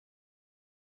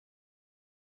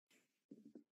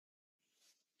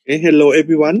Hello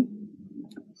everyone.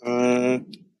 Uh,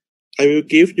 I will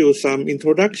give you some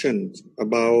introduction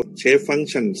about shape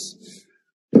functions.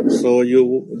 So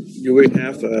you will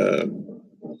have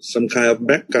some kind of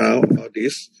background about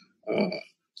this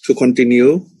to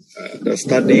continue the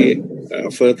study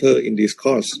further in this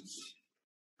course.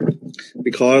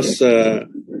 Because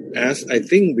as I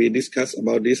think we discussed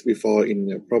about this before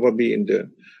probably in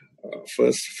the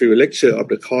first few lecture of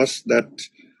the course, that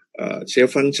shape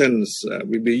functions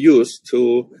will be used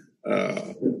to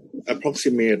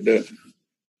approximate the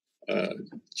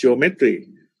geometry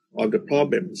of the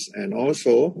problems and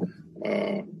also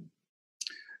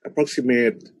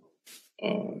approximate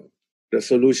the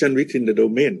solution within the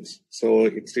domains. So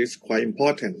it is quite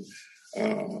important.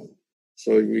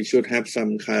 So we should have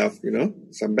some kind of,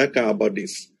 some background about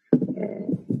this.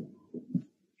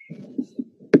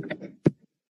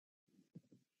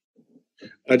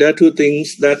 There are two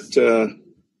things that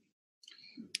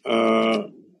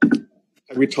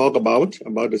we talk about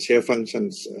the shape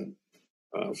functions.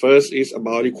 First is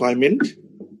about requirement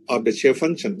of the shape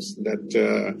functions,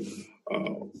 that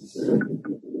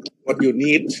what you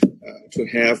need to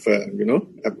have,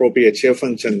 appropriate shape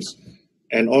functions.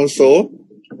 And also,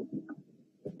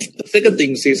 the second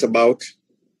thing is about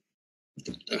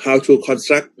how to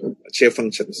construct shape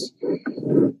functions.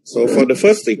 So for the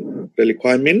first thing, the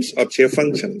requirements of shape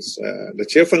functions, the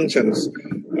shape functions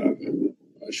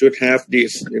should have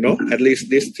this, at least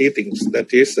these three things.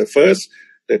 That is, the first,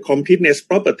 the completeness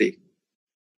property.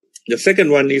 The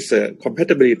second one is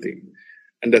compatibility.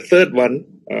 And the third one,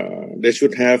 they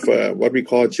should have what we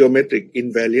call geometric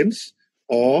invariance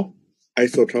or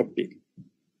isotropy.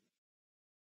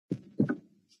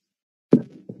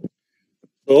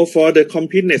 So for the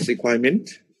completeness requirement,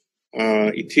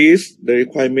 it is the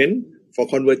requirement for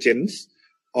convergence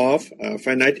of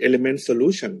finite element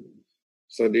solution.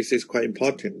 So this is quite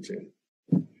important.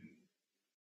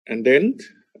 And then,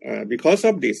 because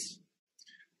of this,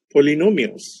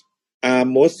 polynomials are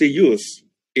mostly used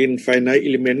in finite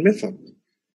element method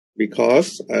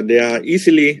because they are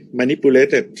easily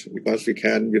manipulated, because we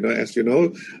can, as you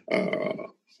know,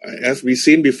 as we've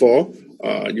seen before,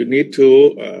 you need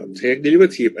to take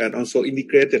derivative and also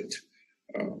integrate it,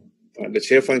 the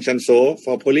shape function. So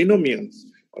for polynomials,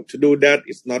 to do that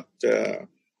is not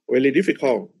really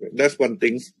difficult. That's one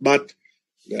thing. But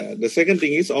the second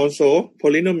thing is also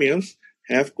polynomials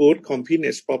have good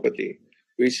completeness property,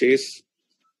 which is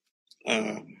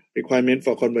requirement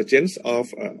for convergence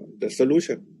of the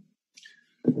solution.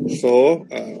 So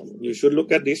you should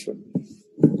look at this one.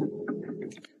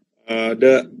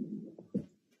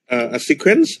 A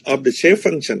sequence of the shape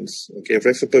functions. Okay, for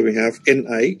example, we have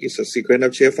Ni is a sequence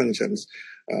of shape functions.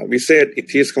 We said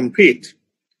it is complete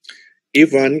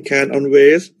if one can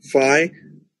always find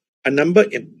a number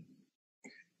n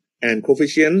and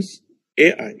coefficients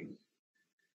ai,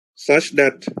 such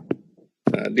that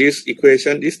this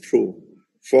equation is true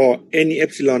for any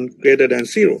epsilon greater than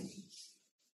 0.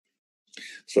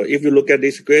 So if you look at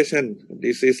this equation,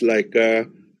 this is like the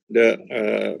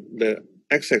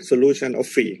exact solution of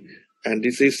phi, and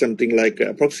this is something like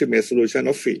approximate solution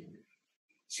of phi.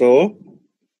 So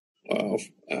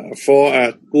for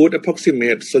a good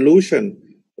approximate solution,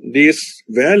 this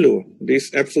value,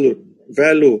 this absolute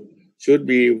value, should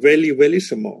be very, very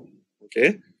small.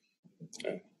 Okay.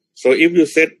 So if you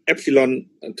set epsilon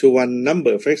to one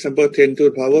number, for example, 10 to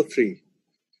the power 3,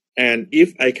 and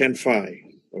if I can find,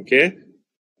 okay,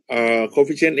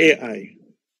 coefficient ai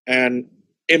and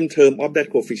m term of that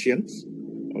coefficient,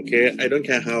 okay, I don't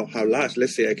care how large,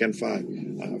 let's say I can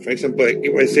find. For example,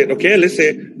 if I said, okay, let's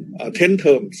say 10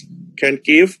 terms can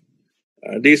give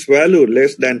this value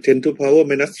less than 10 to the power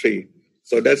minus 3.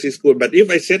 So that is good. But if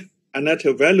I set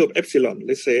another value of epsilon,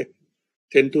 let's say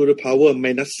 10 to the power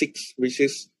minus 6, which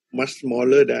is much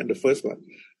smaller than the first one,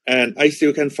 and I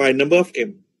still can find number of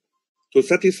m to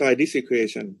satisfy this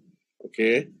equation,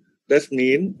 okay, that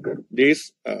means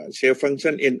this shape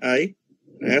function Ni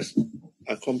has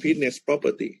a completeness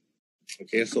property.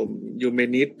 Okay, so you may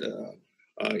need,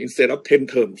 instead of 10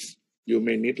 terms, you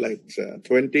may need like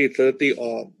 20, 30,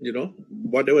 or,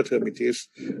 whatever term it is.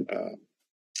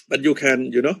 But you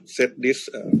can, set this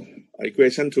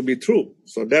equation to be true.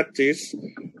 So that is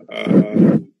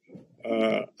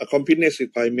a completeness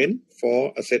requirement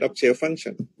for a set of shape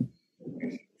function.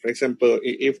 For example,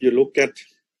 if you look at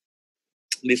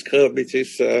this curve, which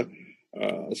is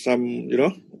some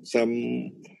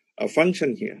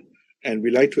function here, and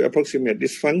we like to approximate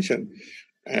this function,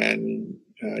 and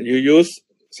you use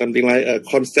something like a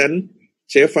constant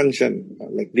shape function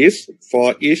like this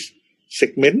for each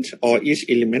segment or each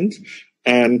element,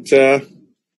 and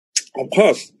of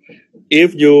course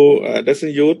If you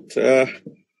doesn't use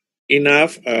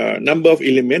enough number of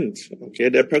elements, okay,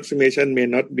 the approximation may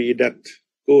not be that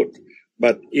good.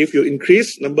 But if you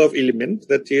increase number of elements,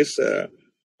 that is,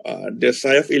 the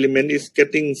size of element is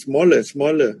getting smaller,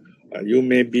 you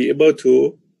may be able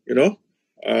to,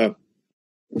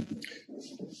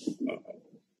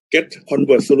 get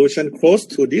converse solution close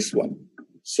to this one.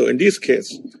 So in this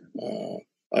case,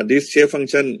 this shape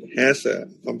function has a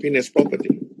completeness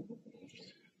property.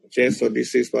 Okay, so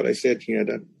this is what I said here,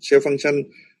 that shape function,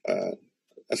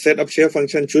 a set of shape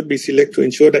function should be selected to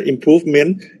ensure that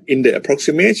improvement in the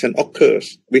approximation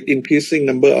occurs with increasing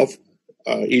number of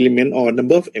element or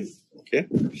number of m. Okay,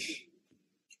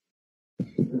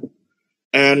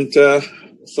 and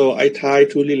so I try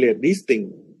to relate this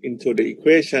thing into the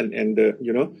equation and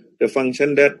the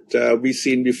function that we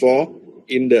seen before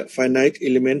in the finite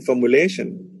element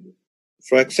formulation.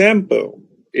 For example,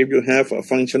 if you have a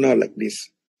functional like this,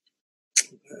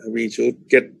 we should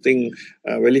get things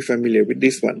very familiar with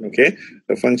this one. Okay,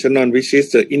 the functional, which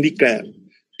is the integrand,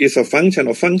 is a function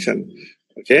of function.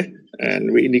 Okay,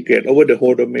 and we integrate over the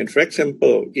whole domain. For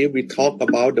example, if we talk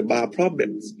about the bar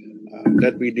problems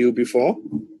that we do before,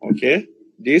 okay,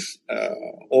 this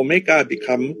omega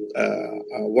become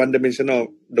a one-dimensional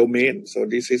domain. So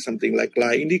this is something like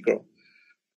line integral.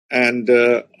 And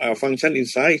a function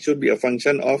inside should be a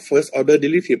function of first-order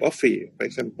derivative of phi, for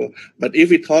example. But if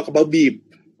we talk about beam,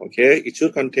 okay, it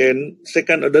should contain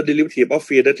second-order derivative of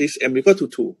phi, that is m equal to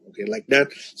 2, okay, like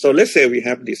that. So let's say we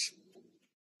have this.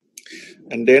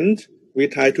 And then we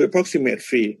try to approximate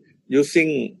phi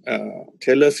using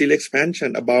Taylor series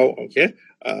expansion about, okay,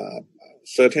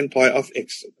 certain point of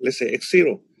x, let's say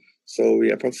x0. So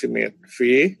we approximate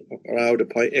phi around the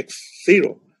point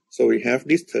x0. So we have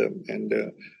this term, and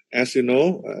as you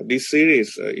know, this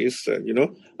series is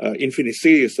infinite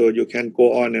series, so you can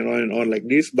go on and on and on like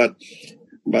this. But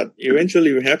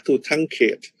eventually we have to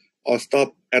truncate or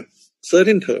stop at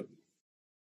certain term.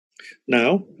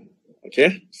 Now,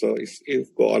 okay, so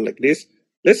if go on like this,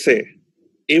 let's say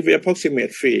if we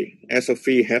approximate phi as a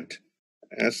phi hat,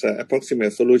 as an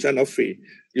approximate solution of phi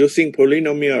using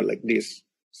polynomial like this.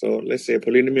 So let's say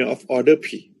polynomial of order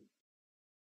p.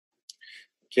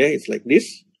 Okay, it's like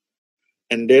this.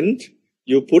 And then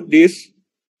you put this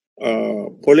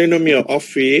polynomial of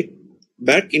phi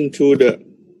back into the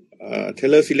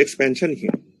Taylor series expansion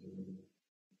here.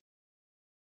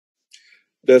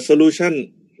 The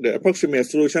solution, the approximate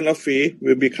solution of phi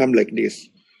will become like this.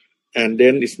 And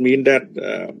then it means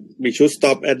that we should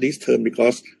stop at this term,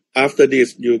 because after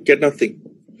this you get nothing,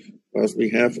 because we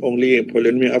have only a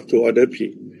polynomial up to order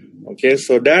p. Okay,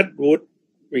 so that would,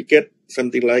 we get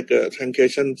something like a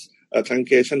truncation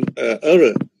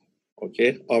error,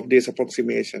 okay, of this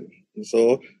approximation. And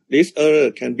so this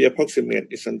error can be approximated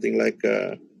is something like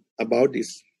about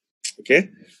this. Okay,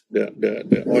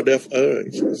 the order of error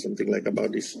is something like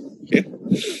about this. Okay.